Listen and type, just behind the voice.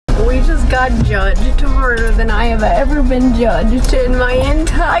just got judged harder than I have ever been judged in my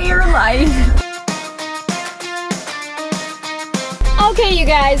entire life. Okay, you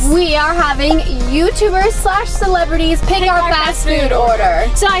guys, we are having YouTubers slash celebrities pick our fast food order.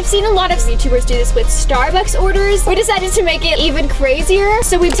 So I've seen a lot of YouTubers do this with Starbucks orders. We decided to make it even crazier.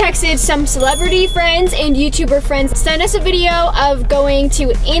 So we texted some celebrity friends and YouTuber friends. Send us a video of going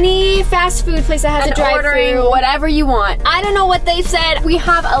to any fast food place that has a drive-thru. Ordering whatever you want. I don't know what they said. We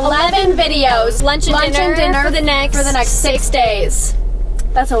have 11 videos. Lunch and dinner for the next 6 days.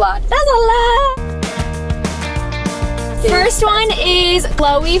 That's a lot. That's a lot. First one is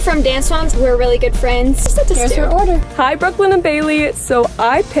Chloe from Dance Moms. We're really good friends. Here's her order. Hi, Brooklyn and Bailey. So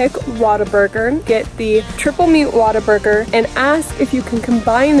I pick Whataburger, get the triple meat Whataburger, and ask if you can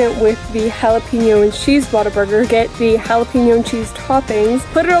combine it with the jalapeno and cheese Whataburger. Get the jalapeno and cheese toppings,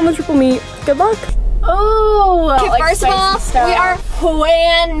 put it on the triple meat. Good luck. Oh, okay, like first of all, stuff. we are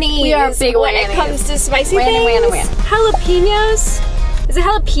whannies. We are big when whannies. It comes to spicy things. Jalapenos. Is it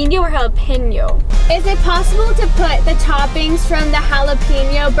jalapeno or jalapeno? Is it possible to put the toppings from the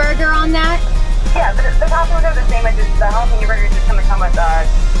jalapeno burger on that? Yeah, the toppings are the same as just the jalapeno burger is just gonna come with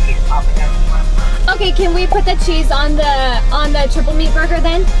cheese toppings. Okay, can we put the cheese on the triple meat burger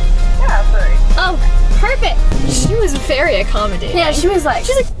then? Yeah, absolutely. Oh, perfect. She was very accommodating. Yeah, she's like,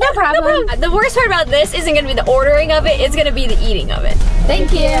 no problem. No problem. The worst part about this isn't gonna be the ordering of it, it's gonna be the eating of it.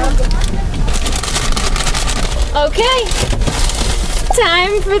 Thank you. Okay.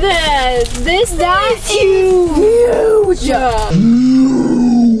 Time for this is huge.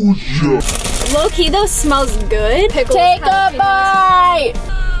 Low-key though, smells good. Pickles, take a bite.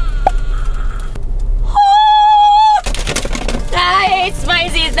 I hate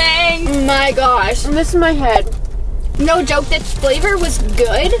spicy things. Oh my gosh. I'm missing my head. No joke, that flavor was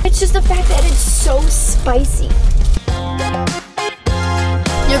good. It's just the fact that it's so spicy.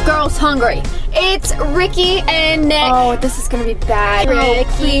 Your girl's hungry. It's Ricky and Nick. Oh, this is gonna be bad. Ricky. Oh,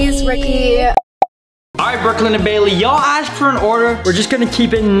 please, Ricky. Alright, Brooklyn and Bailey, y'all asked for an order. We're just gonna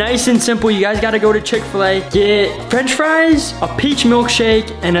keep it nice and simple. You guys gotta go to Chick-fil-A, get french fries, a peach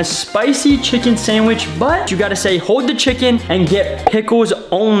milkshake, and a spicy chicken sandwich. But you gotta say, hold the chicken and get pickles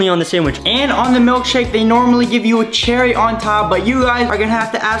only on the sandwich. And on the milkshake, they normally give you a cherry on top, but you guys are gonna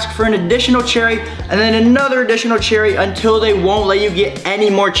have to ask for an additional cherry and then another additional cherry until they won't let you get any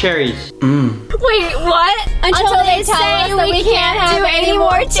more cherries. Wait, what? Until they say we can't do any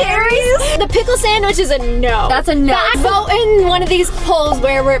more cherries? The pickle sandwich is a no. That's a no. Vote in one of these polls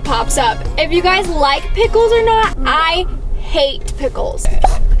wherever it pops up. If you guys like pickles or not, I hate pickles.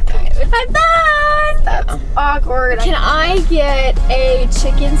 I'm done. That's awkward. Can I get a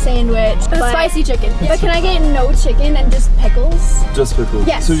chicken sandwich? Spicy chicken. But can I get no chicken and just pickles? Just pickles?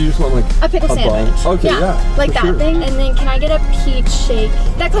 Yes. So you just want like a pickle sandwich. Okay, yeah. Like that thing. And then can I get a peach shake?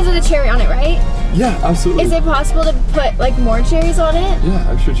 That comes with a cherry on it, right? Yeah, absolutely. Is it possible to put like more cherries on it?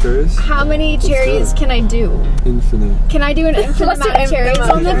 Yeah, extra cherries. How many cherries can I do? Infinite. Can I do an infinite amount of cherries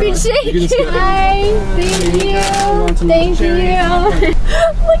on the peach shake? Hi, thank you. Thank you.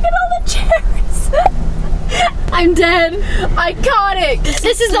 Look at all the cherries. I'm dead. Iconic.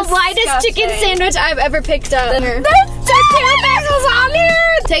 This is the lightest chicken sandwich I've ever picked up. There's 2 pickles on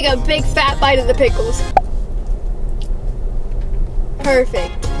here. Take a big fat bite of the pickles.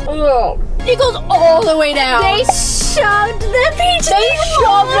 Perfect. Oh. It goes all the way down. They shoved the peach. They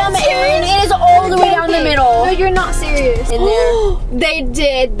shoved them in. It is all the way down the middle. No, you're not serious. In there. They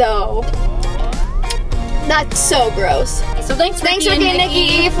did though. That's so gross. So thanks for getting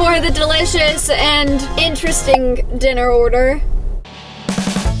Nikki for the delicious and interesting dinner order.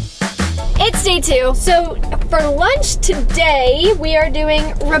 It's day 2. So for lunch today, we are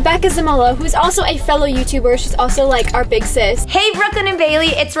doing Rebecca Zamolo, who's also a fellow YouTuber. She's also like our big sis. Hey Brooklyn and Bailey,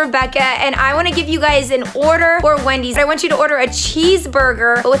 it's Rebecca, and I want to give you guys an order for Wendy's. I want you to order a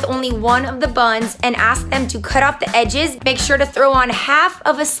cheeseburger with only one of the buns and ask them to cut off the edges. Make sure to throw on half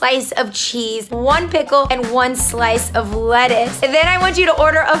of a slice of cheese, 1 pickle, and 1 slice of lettuce. And then I want you to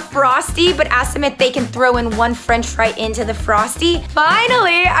order a Frosty, but ask them if they can throw in 1 French fry into the Frosty.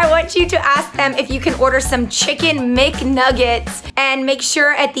 Finally, I want you to ask them if you can order some chicken McNuggets and make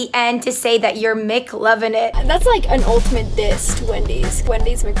sure at the end to say that you're McLovin' it. That's like an ultimate diss to Wendy's.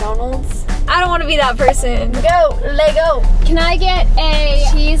 Wendy's, McDonald's. I don't want to be that person. Go, Lego. Can I get a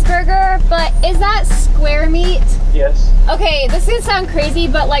cheeseburger, but is that square meat? Yes. Okay, this is gonna sound crazy,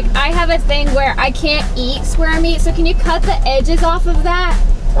 but like I have a thing where I can't eat square meat, so can you cut the edges off of that?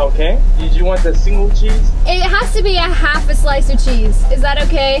 Okay. Did you want the single cheese? It has to be a half a slice of cheese. Is that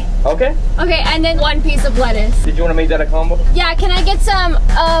okay? Okay. Okay, and then 1 piece of lettuce. Did you want to make that a combo? Yeah, can I get some,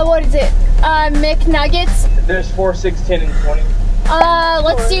 what is it? McNuggets? There's 4, 6, 10, and 20.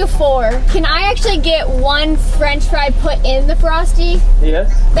 Let's do 4. Can I actually get 1 French fry put in the Frosty?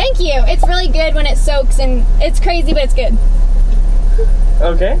 Yes. Thank you. It's really good when it soaks, and it's crazy, but it's good.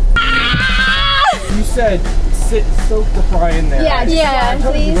 Okay. You said soak the fry in there. Yeah, right? yeah,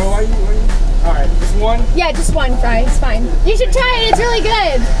 please. All right, just 1. Yeah, just 1 fry. It's fine. You should try it. It's really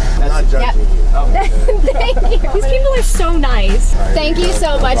good. I'm not judging you. Thank you. These people are so nice. Thank you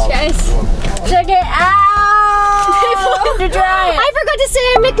so much, guys. Check it out. To try it. I forgot to say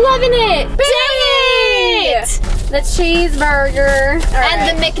I'm McLovin' it. Dang it! The cheeseburger and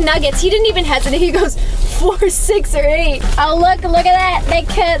the McNuggets. He didn't even hesitate. He goes 4, 6, or 8. Oh, look at that. They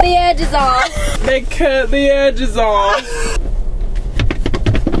cut the edges off. They cut the edges off.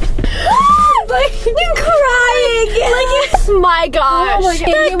 Like, I'm crying. Like, my gosh. Oh my God.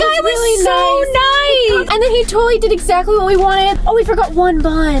 That guy was really so nice. And then he totally did exactly what we wanted. Oh, we forgot 1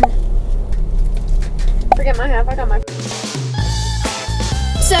 bun. Forget my half. I got my.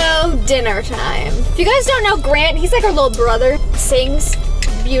 So, dinner time. If you guys don't know Grant, he's like our little brother. Sings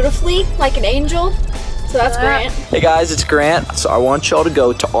beautifully like an angel. So that's Grant. Hey guys, it's Grant. So I want y'all to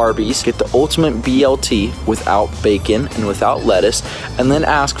go to Arby's, get the ultimate BLT without bacon and without lettuce, and then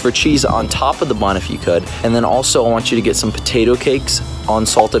ask for cheese on top of the bun if you could. And then also I want you to get some potato cakes,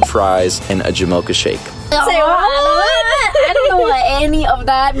 unsalted fries, and a Jamocha shake. Say what? I don't know what any of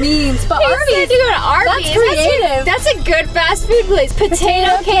that means, but Arby's. To go to Arby's. That's creative. That's a good fast food place.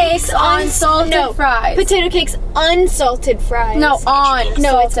 Potato cakes, unsalted fries. Potato cakes, unsalted fries. No, on.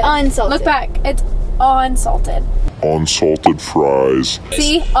 No, it's unsalted. Look back. It's unsalted. Unsalted fries.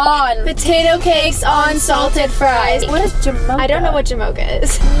 See? On. Potato cakes, unsalted fries. What is Jamocha? I don't know what Jamocha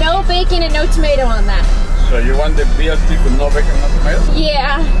is. No bacon and no tomato on that. So you want the BLT with no bacon, no tomato?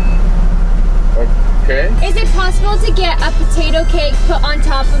 Yeah. Okay. Is it possible to get a potato cake put on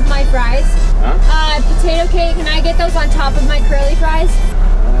top of my fries? Huh? Potato cake, can I get those on top of my curly fries?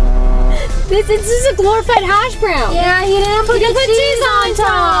 This is a glorified hash brown. Yeah, he didn't put cheese on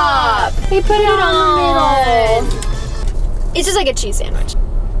top. He put it on the middle. It's just like a cheese sandwich.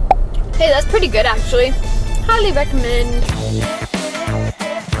 Hey, that's pretty good actually. Highly recommend.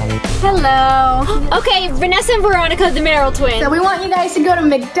 Hello. Okay, Vanessa and Veronica, the Merrill twins. So we want you guys to go to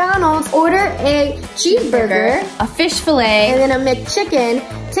McDonald's, order a cheeseburger, A fish fillet. and then a McChicken.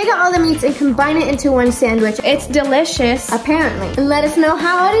 Take out all the meats and combine it into one sandwich. It's delicious. Apparently. And let us know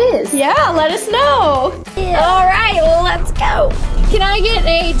how it is. Yeah, let us know. All right, well, let's go. Can I get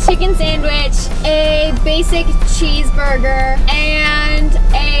a chicken sandwich, a basic cheeseburger, and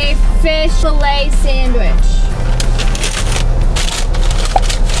a fish fillet sandwich?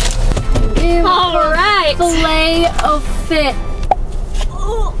 All right. Filet of fish.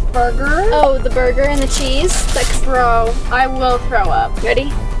 Burger? Oh, the burger and the cheese. Like, Bro, I will throw up.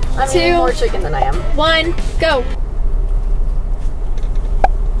 ready? I'm eating more chicken than I am. 1, go.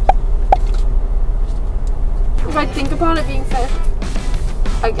 If I think about it being fish,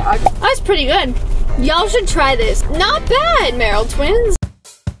 I gag. That's pretty good. Y'all should try this. Not bad, Merrill twins.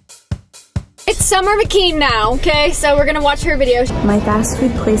 It's Summer McKean now, okay? So we're gonna watch her video. My fast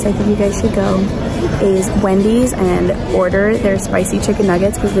food place I think you guys should go is Wendy's and order their spicy chicken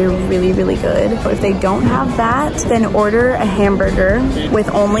nuggets because they're really, really good. If they don't have that, then order a hamburger with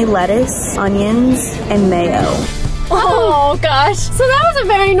only lettuce, onions, and mayo. Oh gosh. So that was a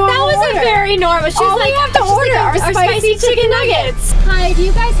very normal order. That was a very normal. She was like, we have to order our spicy chicken nuggets. Hi, do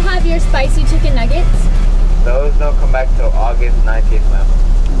you guys have your spicy chicken nuggets? Those don't come back till August 19th, ma'am.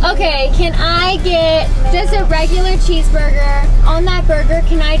 Okay, can I get just a regular cheeseburger? On that burger,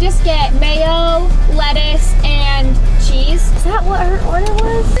 can I just get mayo, lettuce, and cheese? Is that what her order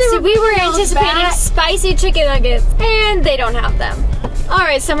was? So we were anticipating spicy chicken nuggets, and they don't have them. All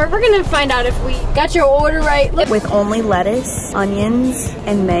right, Summer, we're gonna find out if we got your order right. With only lettuce, onions,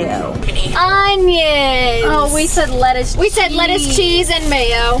 and mayo. Onions. Oh, we said lettuce. We said lettuce, cheese, and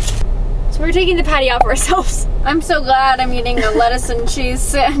mayo. So we're taking the patty off ourselves. I'm so glad I'm eating a lettuce and cheese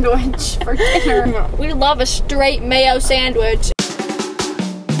sandwich for dinner. We love a straight mayo sandwich.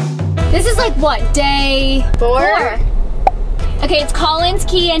 This is like what, day 4? Okay, it's Collins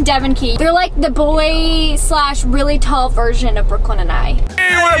Key and Devin Key. They're like the boy / really tall version of Brooklyn and I.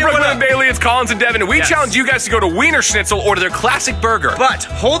 Hey, what up, Brooklyn and Bailey? It's Collins and Devin. We challenge you guys to go to Wiener Schnitzel, order their classic burger. But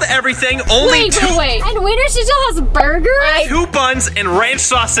hold everything, only Wait. And Wiener Schnitzel has a burger? 2 buns and ranch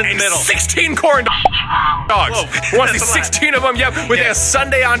sauce in the middle. 16 corn dogs. We want to see 16 of them, yep, with a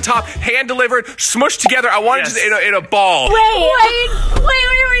sundae on top, hand delivered, smushed together. I want it just in a ball. Wait.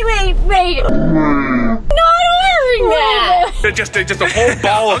 Not ordering that. Just a whole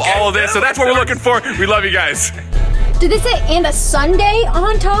ball of all of this. So that's what we're looking for. We love you guys. Did they say and a sundae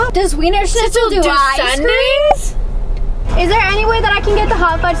on top? Does Wiener Schnitzel do ice cream? Is there any way that I can get the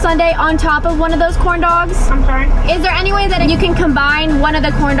hot fudge sundae on top of one of those corn dogs? I'm sorry? Is there any way that you can combine one of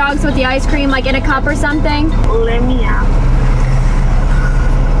the corn dogs with the ice cream, like in a cup or something? Let me out.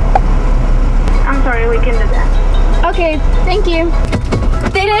 I'm sorry, we can do that. Okay, thank you.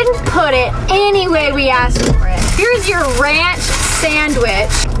 They didn't put it any way we asked for it. Here's your ranch sandwich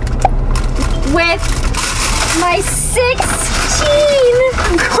with my 16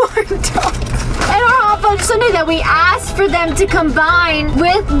 corn dogs. And our hot fudge sundae that we asked for them to combine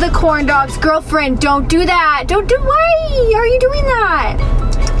with the corn dogs. Girlfriend, don't do that. Why are you doing that?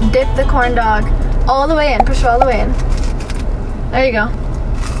 Dip the corn dog all the way in. Push it all the way in. There you go.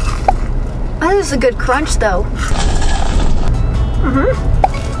 Oh, this is a good crunch though.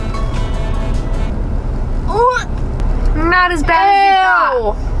 Not as bad as you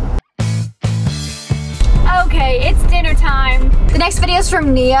thought. Okay, it's dinner time. The next video is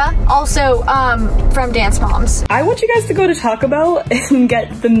from Nia, also from Dance Moms. I want you guys to go to Taco Bell and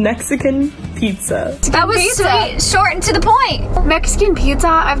get the Mexican pizza. That was sweet, short and to the point. Mexican pizza?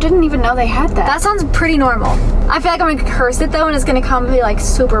 I didn't even know they had that. That sounds pretty normal. I feel like I'm gonna curse it though and it's gonna come be like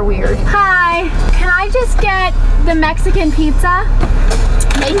super weird. Hi, can I just get the Mexican pizza?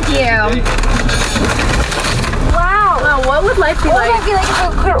 Thank you. Wow. Wow, what would life be like?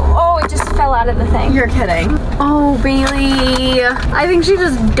 Oh, it just fell out of the thing. You're kidding. Oh, Bailey. I think she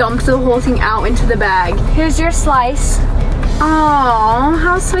just dumped the whole thing out into the bag. Here's your slice. Oh,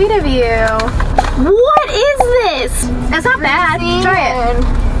 how sweet of you. What is this? It's not bad. Try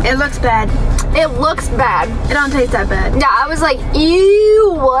it. It looks bad. It looks bad. It don't taste that bad. Yeah, I was like,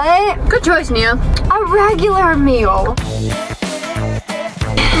 ew, what? Good choice, Nia. A regular meal.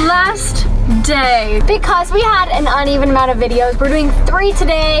 Last day. Because we had an uneven amount of videos, we're doing 3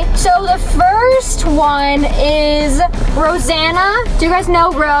 today. So the first one is Rosanna. Do you guys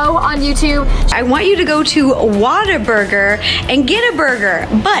know Ro on YouTube? I want you to go to Whataburger and get a burger,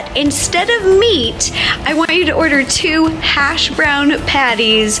 but instead of meat, I want you to order 2 hash brown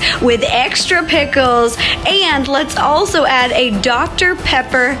patties with extra pickles, and let's also add a Dr.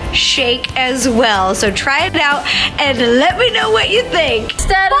 Pepper shake as well. So try it out and let me know what you think.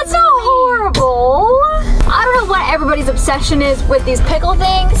 That's not horrible. I don't know what everybody's obsession is with these pickle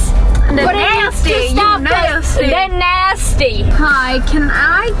things. They're nasty. They're nasty. Hi, can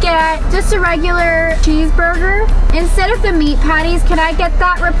I get just a regular cheeseburger? Instead of the meat patties, can I get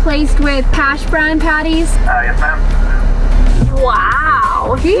that replaced with hash brown patties? Yes, ma'am.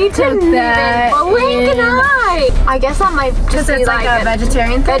 Wow. He didn't even blink an eye. I guess that might just be like a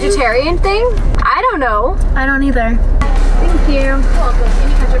vegetarian thing? Vegetarian thing? I don't know. I don't either. Thank you.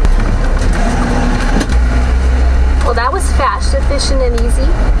 Well, that was fast, efficient, and easy.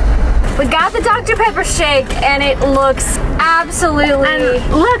 We got the Dr. Pepper shake, and it looks absolutely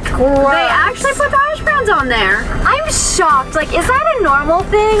look gross. They actually put the hash browns on there. I'm shocked. Like, is that a normal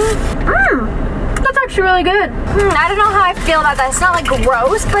thing? That's actually really good. I don't know how I feel about that. It's not like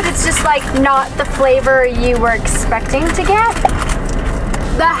gross, but it's just like not the flavor you were expecting to get.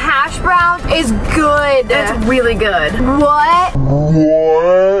 The hash brown is good. It's really good. What?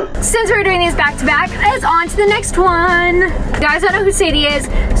 Since we're doing these back to back, it's on to the next one. You guys don't know who Sadie is.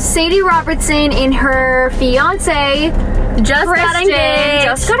 Sadie Robertson and her fiance just got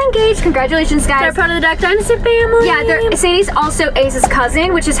engaged. Congratulations, guys. They're part of the Duck Dynasty family. Yeah, Sadie's also Ace's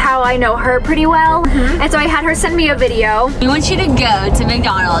cousin, which is how I know her pretty well. And so I had her send me a video. We want you to go to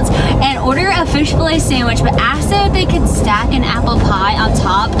McDonald's and order a fish fillet sandwich, but ask them if they could stack an apple pie on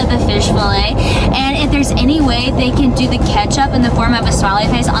top of the fish fillet. And if there's any way they can do the ketchup in the form of a smiley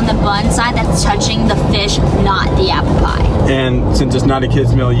face on the bun side that's touching the fish, not the apple pie. And since it's not a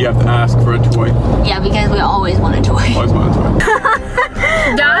kid's meal, you have to ask for a toy. Yeah, because we always want a toy. Always want a toy.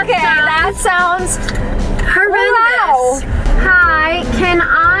 Okay, that sounds horrendous. Wow. Hi, can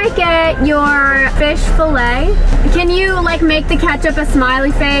I get your fish fillet? Can you like make the ketchup a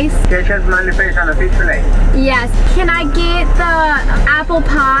smiley face? Ketchup smiley face on the fish fillet. Yes. Can I get the apple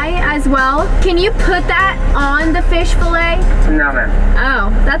pie as well? Can you put that on the fish fillet? No, ma'am. Oh,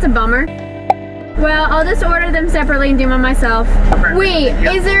 that's a bummer. Well, I'll just order them separately and do them myself. Wait,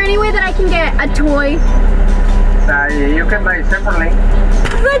 is there any way that I can get a toy? You can buy it separately.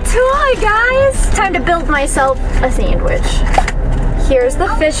 The toy, guys! Time to build myself a sandwich. Here's the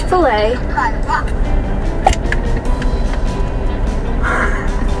fish fillet.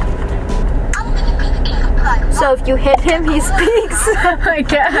 So if you hit him, he speaks. I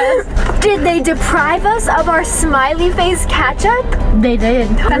guess. Did they deprive us of our smiley face ketchup? They did.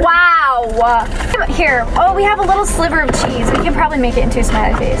 Wow. Here, oh, we have a little sliver of cheese. We can probably make it into a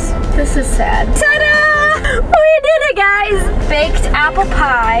smiley face. This is sad. Ta-da! We did it, guys! Baked apple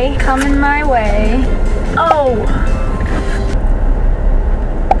pie coming my way. Oh.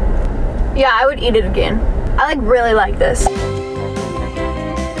 Yeah, I would eat it again. I like really like this.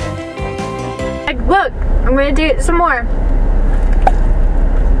 Like, look, I'm gonna do it some more.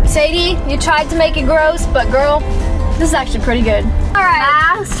 Sadie, you tried to make it gross, but girl, this is actually pretty good. All right,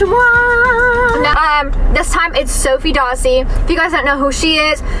 last one. This time it's Soffi Dossi. If you guys don't know who she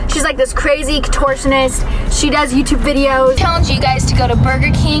is, she's like this crazy contortionist. She does YouTube videos. Challenge you guys to go to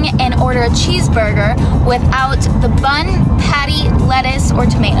Burger King and order a cheeseburger without the bun, patty, lettuce, or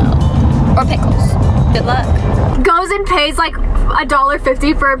tomato, or pickles. Good luck. Goes and pays like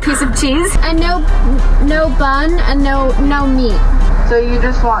 $1.50 for a piece of cheese. And no bun and no meat. So you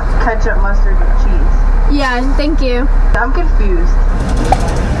just want ketchup, mustard, and cheese? Yeah, thank you. I'm confused.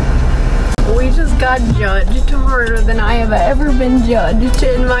 We just got judged harder than I have ever been judged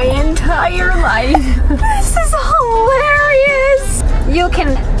in my entire life. This is hilarious. You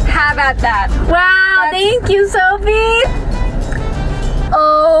can have at that. Wow, thank you, Soffi.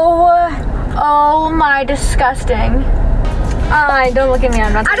 Oh my, disgusting. Don't look at me,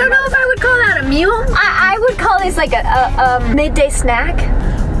 I'm not. I don't know if I would call that a meal. I would call this like a midday snack.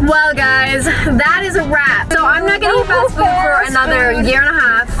 Well guys, that is a wrap. So I'm not gonna eat fast food for another year and a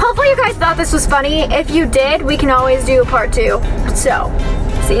half. Hopefully you guys thought this was funny. If you did, we can always do a part 2. So,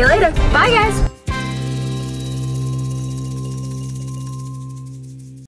 see you later. Bye guys.